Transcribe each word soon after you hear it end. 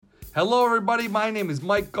Hello, everybody. My name is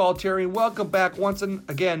Mike Galtieri, and welcome back once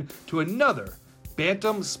again to another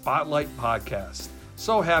Bantam Spotlight podcast.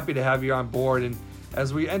 So happy to have you on board, and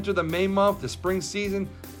as we enter the May month, the spring season,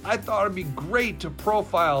 I thought it'd be great to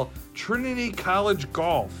profile Trinity College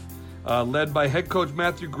Golf. Led by head coach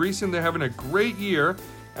Matthew Greason, they're having a great year,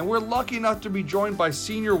 and we're lucky enough to be joined by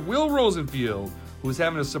senior Will Rosenfield, who's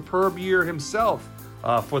having a superb year himself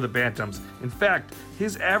for the Bantams. In fact,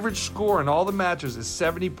 his average score in all the matches is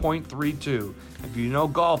 70.32. If you know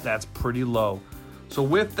golf, that's pretty low. So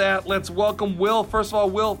with that, let's welcome Will. First of all,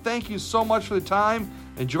 Will, thank you so much for the time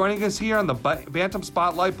and joining us here on the Bantam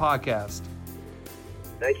Spotlight podcast.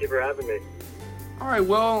 Thank you for having me. All right,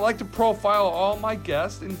 Will, I'd like to profile all my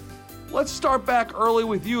guests, and let's start back early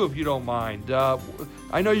with you, if you don't mind.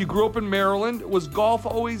 I know you grew up in Maryland. Was golf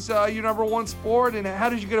always your number one sport, and how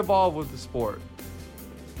did you get involved with the sport?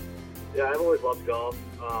 Yeah, I've always loved golf.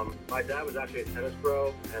 My dad was actually a tennis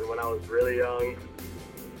pro, and when I was really young,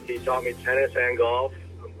 he taught me tennis and golf,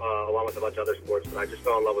 along with a bunch of other sports, but I just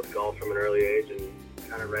fell in love with golf from an early age and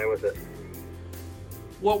kind of ran with it.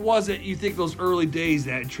 What was it, you think, those early days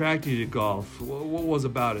that attracted you to golf? What was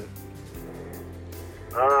about it?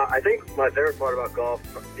 I think my favorite part about golf,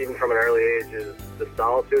 even from an early age, is the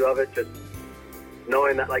solitude of it, just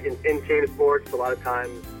knowing that, like, in team sports, a lot of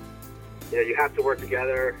times, you have to work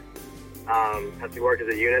together, have to work as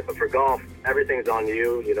a unit, but for golf, everything's on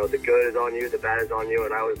you. The good is on you, the bad is on you,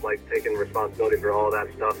 and I always like taking responsibility for all that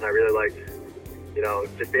stuff, and I really liked,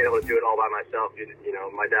 just being able to do it all by myself.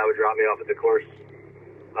 My dad would drop me off at the course.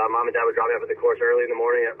 Mom and dad would drop me off at the course early in the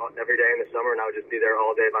morning every day in the summer, and I would just be there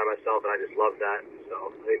all day by myself, and I just loved that. So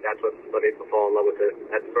I think that's what let me fall in love with it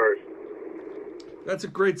at first. That's a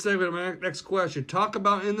great segue to my next question. Talk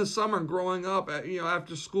about in the summer growing up,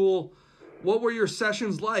 after school. What were your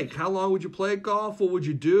sessions like? How long would you play golf? What would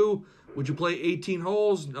you do? Would you play 18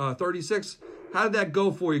 holes, 36? How did that go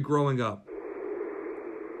for you growing up?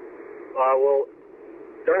 Well,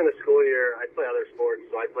 during the school year, I played other sports.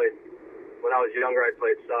 So when I was younger, I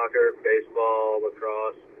played soccer, baseball,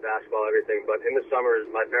 lacrosse, basketball, everything. But in the summers,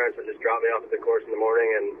 my parents would just drop me off at the course in the morning,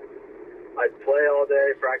 and I'd play all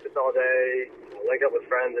day, practice all day, link up with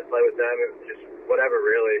friends and play with them. It was just whatever,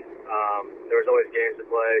 really. There was always games to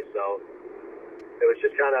play, so it was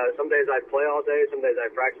just kind of, some days I'd play all day, some days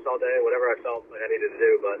I'd practice all day, whatever I felt like I needed to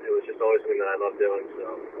do, but it was just always something that I loved doing, so.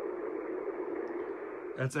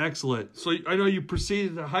 That's excellent. So I know you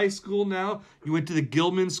proceeded to high school now. You went to the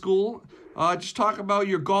Gilman School. Just talk about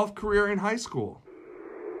your golf career in high school.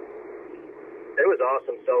 It was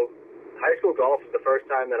awesome. So high school golf was the first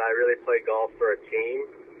time that I really played golf for a team,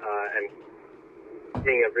 and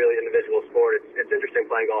being a really individual sport, it's interesting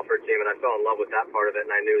playing golf for a team, and I fell in love with that part of it, and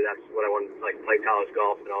I knew that's what I wanted to play college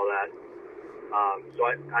golf and all that. So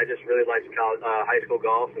I just really liked high school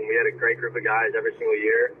golf, and we had a great group of guys every single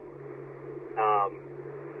year.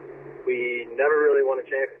 We never really won a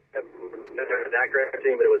championship, never that great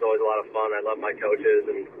team, but it was always a lot of fun. I loved my coaches,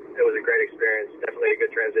 and it was a great experience. Definitely a good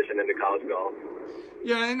transition into college golf.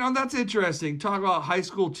 Yeah, and that's interesting. Talk about high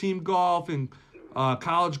school team golf and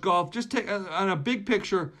college golf. Just take on a big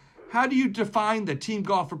picture, how do you define the team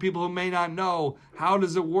golf for people who may not know? How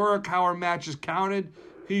does it work? How are matches counted?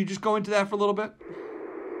 Can you just go into that for a little bit?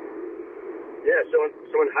 Yeah, so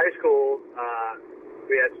in high school,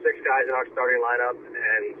 we had 6 guys in our starting lineup,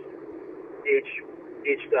 and each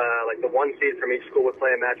like the 1 seed from each school would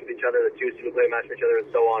play a match with each other, the 2 seed would play a match with each other, and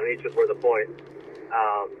so on, and each was worth a point.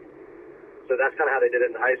 So that's kind of how they did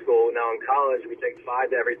it in high school. Now in college, we take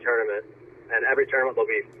 5 to every tournament, and every tournament there'll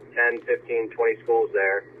be 10, 15, 20 schools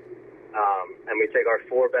there, and we take our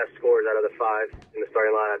 4 best scores out of the 5 in the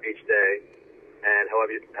starting lineup each day, and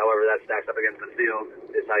however that stacks up against the field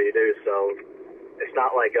is how you do. So it's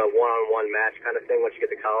not like a one-on-one match kind of thing once you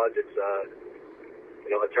get to college. It's a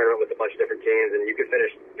tournament with a bunch of different teams, and you could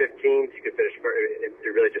finish 15th, you could finish first.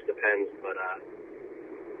 It really just depends, but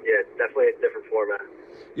yeah, it's definitely a different format.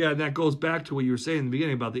 Yeah, and that goes back to what you were saying in the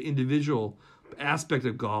beginning about the individual aspect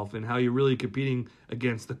of golf and how you're really competing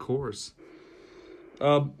against the course.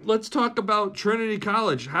 Let's talk about Trinity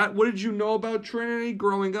College. What did you know about Trinity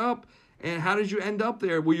growing up, and how did you end up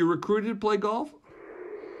there? Were you recruited to play golf?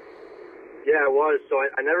 Yeah, I was. So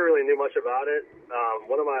I never really knew much about it.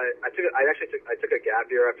 I took a gap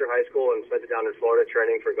year after high school and spent it down in Florida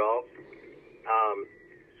training for golf.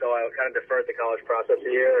 So I kind of deferred the college process a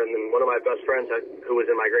year, and then one of my best friends who was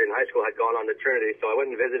in my grade in high school had gone on to Trinity, so I went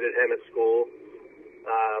and visited him at school,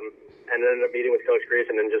 and ended up meeting with Coach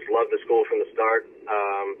Greason and just loved the school from the start.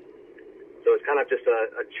 So it's kind of just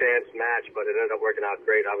a chance match, but it ended up working out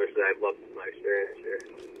great. Obviously, I've loved my experience here.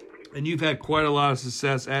 And you've had quite a lot of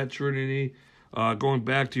success at Trinity. going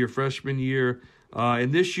back to your freshman year.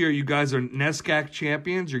 And this year, you guys are NESCAC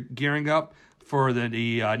champions. You're gearing up for the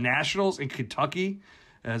Nationals in Kentucky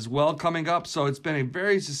as well coming up. So it's been a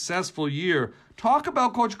very successful year. Talk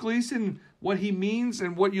about Coach Gleason, what he means,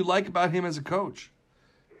 and what you like about him as a coach.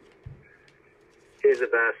 He's the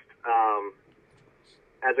best.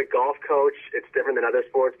 As a golf coach, it's different than other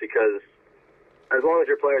sports because as long as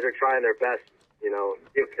your players are trying their best,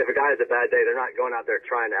 if a guy has a bad day, they're not going out there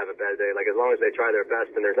trying to have a bad day. Like, as long as they try their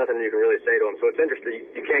best, then there's nothing you can really say to them. So it's interesting.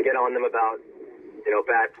 You can't get on them about,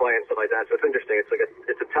 bad play and stuff like that. So it's interesting.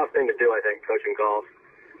 It's a tough thing to do, I think, coaching golf.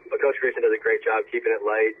 But Coach Gleason does a great job keeping it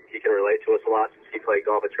light. He can relate to us a lot since he played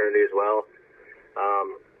golf at Trinity as well.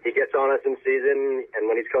 He gets on us in season, and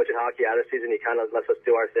when he's coaching hockey out of season, he kind of lets us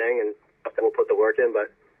do our thing, and then we'll put the work in. But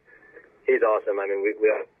he's awesome. I mean, we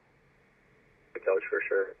have a coach for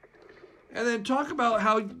sure. And then talk about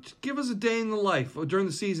give us a day in the life during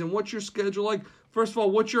the season. What's your schedule like? First of all,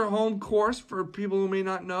 what's your home course for people who may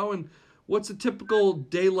not know? And what's a typical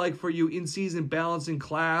day like for you in season, balancing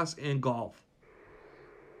class and golf?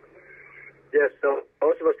 Yeah, so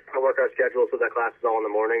most of us work our schedule so that class is all in the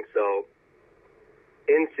morning. So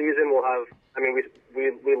in season, we'll have,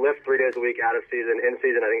 we lift 3 days a week out of season. In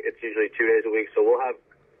season, I think it's usually 2 days a week. So we'll have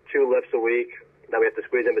 2 lifts a week that we have to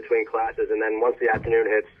squeeze in between classes. And then once the afternoon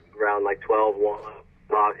hits around like 12, 1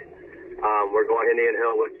 o'clock, we're going Indian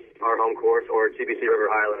Hill, which is our home course, or TBC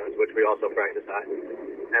River Highlands, which we also practice at.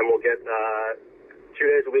 And we'll get 2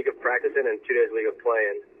 days a week of practicing and 2 days a week of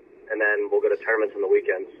playing. And then we'll go to tournaments on the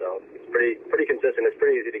weekends. So it's pretty consistent. It's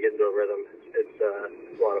pretty easy to get into a rhythm. It's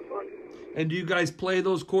a lot of fun. And do you guys play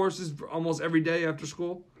those courses almost every day after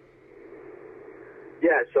school?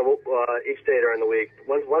 Yeah, so each day during the week.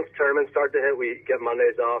 Once tournaments start to hit, we get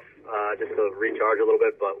Mondays off just to recharge a little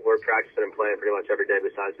bit, but we're practicing and playing pretty much every day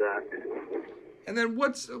besides that. And then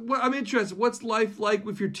I'm interested, what's life like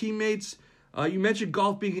with your teammates? You mentioned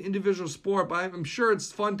golf being an individual sport, but I'm sure it's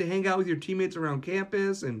fun to hang out with your teammates around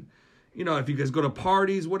campus and, if you guys go to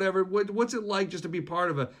parties, whatever. What's it like just to be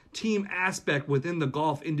part of a team aspect within the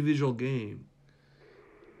golf individual game?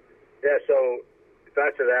 Yeah, so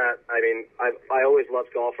back to that, I always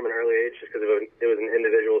loved golf from an early age just because it was an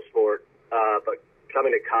individual sport. But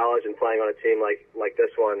coming to college and playing on a team like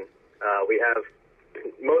this one, we have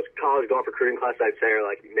most college golf recruiting classes, I'd say, are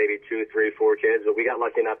like maybe 2, 3, 4 kids. But we got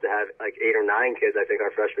lucky enough to have like 8 or 9 kids, I think,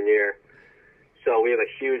 our freshman year. So we have a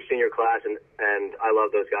huge senior class, and I love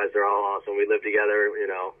those guys. They're all awesome. We live together,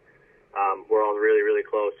 we're all really, really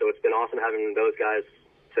close. So it's been awesome having those guys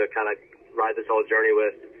to kind of ride this whole journey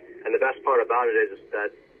with. And the best part about it is that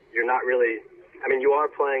you're not really, you are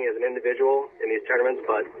playing as an individual in these tournaments,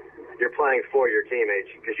 but you're playing for your teammates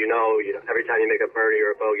because every time you make a birdie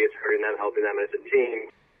or a bogey, it's hurting them, helping them. And it's a team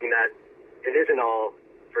that it isn't all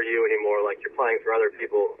for you anymore. Like, you're playing for other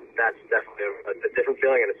people. That's definitely a different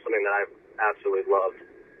feeling, and it's something that I've absolutely loved.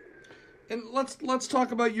 And let's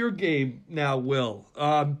talk about your game now, Will.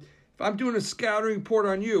 If I'm doing a scouting report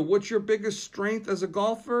on you, what's your biggest strength as a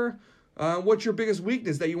golfer? What's your biggest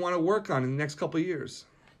weakness that you want to work on in the next couple of years?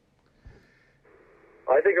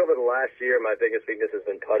 I think over the last year, my biggest weakness has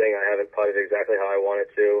been putting. I haven't putted exactly how I wanted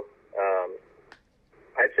to.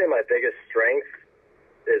 I'd say my biggest strength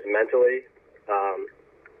is mentally.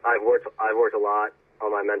 I've worked a lot on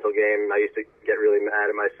my mental game. I used to get really mad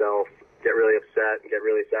at myself, get really upset, and get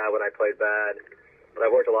really sad when I played bad. But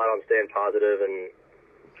I've worked a lot on staying positive and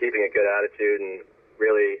keeping a good attitude and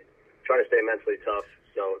really trying to stay mentally tough.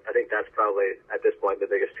 So I think that's probably, at this point, the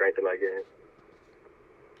biggest strength of my game.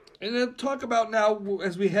 And then talk about now,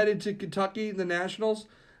 as we head into Kentucky, the Nationals,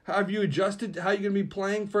 how have you adjusted? How are you going to be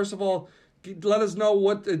playing? First of all, let us know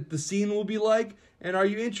what the scene will be like. And are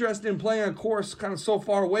you interested in playing a course kind of so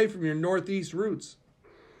far away from your Northeast roots?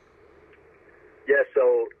 Yeah,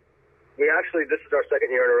 so this is our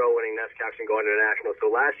second year in a row winning NESCACs and going to the Nationals.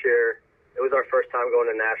 So last year, it was our first time going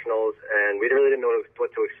to Nationals, and we really didn't know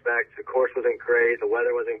what to expect. The course wasn't great. The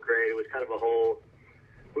weather wasn't great. It was kind of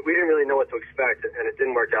we didn't really know what to expect, and it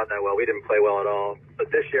didn't work out that well. We didn't play well at all.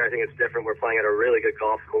 But this year, I think it's different. We're playing at a really good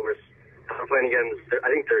golf course. I'm playing against, I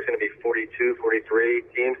think there's going to be 42,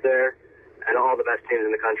 43 teams there, and all the best teams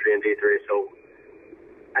in the country in D3. So,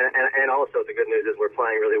 and also the good news is we're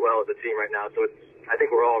playing really well as a team right now. So I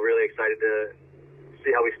think we're all really excited to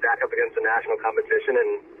see how we stack up against the national competition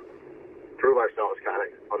and prove ourselves kind of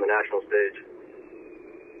on the national stage.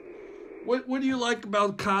 What do you like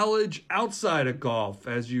about college outside of golf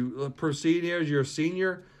as you proceed here, as you're a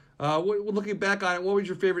senior? Looking back on it, what was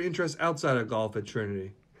your favorite interest outside of golf at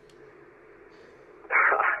Trinity?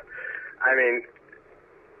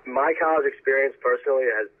 My college experience personally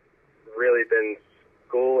has really been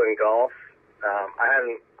school and golf.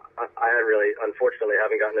 I really, unfortunately,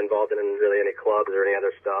 haven't gotten involved in really any clubs or any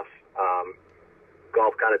other stuff.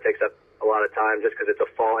 Golf kind of takes up a lot of time just because it's a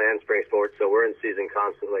fall and spring sport, so we're in season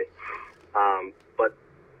constantly. But,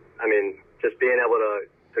 I mean, just being able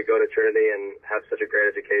to go to Trinity and have such a great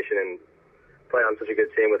education and play on such a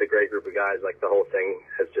good team with a great group of guys, like the whole thing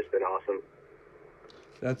has just been awesome.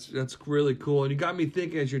 That's really cool. And you got me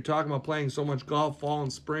thinking as you're talking about playing so much golf, fall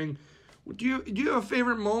and spring. Do you have a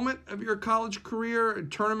favorite moment of your college career,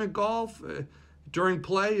 tournament golf, during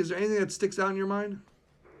play? Is there anything that sticks out in your mind?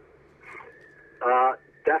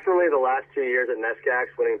 Definitely the last 2 years at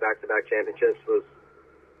NESCACs, winning back-to-back championships was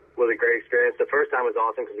a great experience. The first time was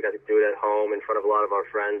awesome because we got to do it at home in front of a lot of our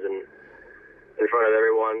friends and in front of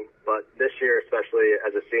everyone. But this year, especially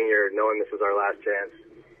as a senior, knowing this was our last chance,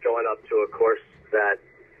 going up to a course that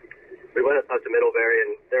we went up to Middlebury,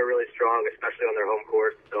 and they're really strong, especially on their home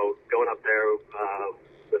course. So going up there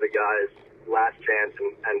with the guys' last chance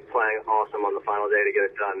and playing awesome on the final day to get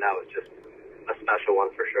it done, that was just a special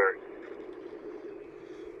one for sure.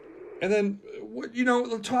 And then,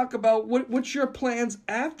 talk about what's your plans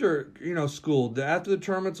after, school, after the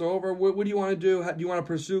tournament's over. What do you want to do? Do you want to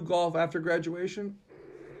pursue golf after graduation?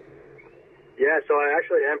 Yeah, so I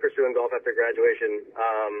actually am pursuing golf after graduation.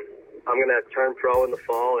 I'm going to turn pro in the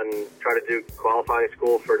fall and try to do qualifying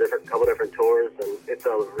school for a couple different tours. And it's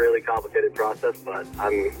a really complicated process, but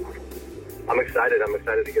I'm excited. I'm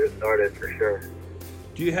excited to get it started for sure.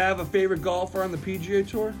 Do you have a favorite golfer on the PGA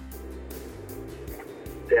Tour?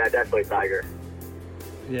 Yeah, definitely Tiger.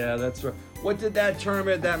 Yeah, that's right. What did that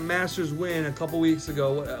tournament, that Masters win a couple weeks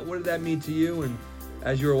ago, what did that mean to you? And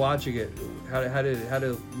as you were watching it, how did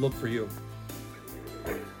it look for you?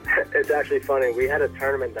 It's actually funny. We had a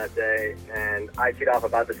tournament that day, and I teed off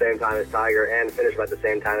about the same time as Tiger and finished about the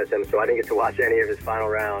same time as him, so I didn't get to watch any of his final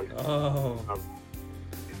round. Oh.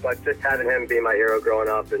 But just having him be my hero growing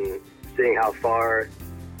up and seeing how far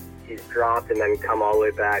he's dropped and then come all the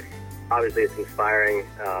way back, obviously it's inspiring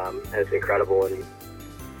and it's incredible, and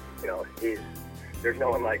there's no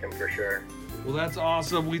one like him for sure. Well, that's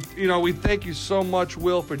awesome. We thank you so much,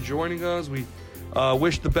 Will, for joining us. We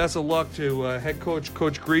wish the best of luck to head coach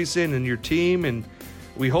Greason and your team, and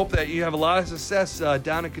we hope that you have a lot of success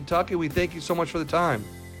down in Kentucky. We thank you so much for the time.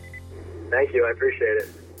 Thank you. I appreciate it.